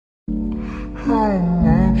how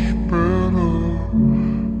much better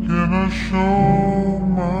can I show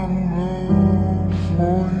my love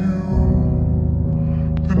for you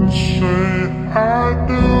than say I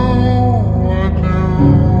do, I do,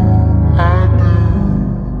 I do.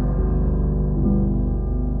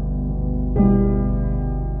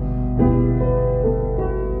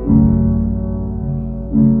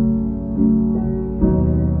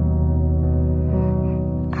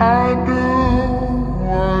 I do,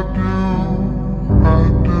 I do, I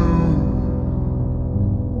do.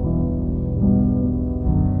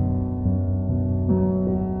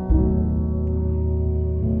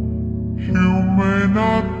 You may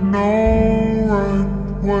not know right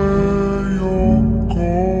where you're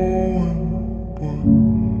going, but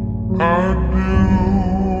I do,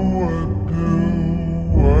 I do,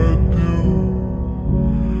 I do.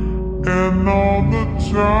 And all the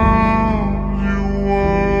time you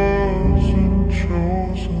wasn't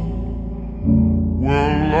chosen,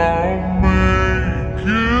 well, I'll make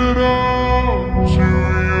it up to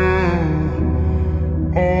you.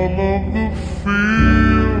 All of the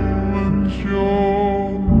feelings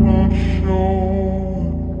you're not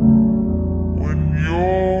showing when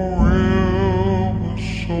your river's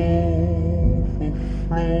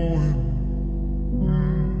overflowing.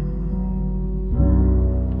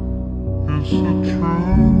 Is the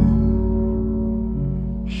truth?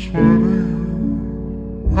 Swear to you,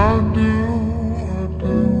 I do, I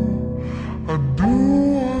do, I do,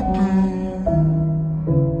 I do,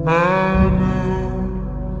 I do.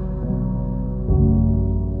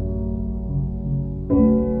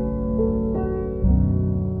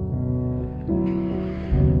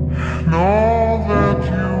 And all that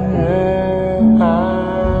you are, I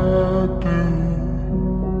do.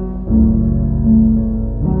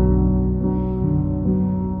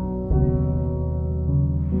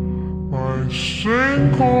 My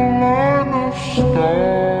single line of stars.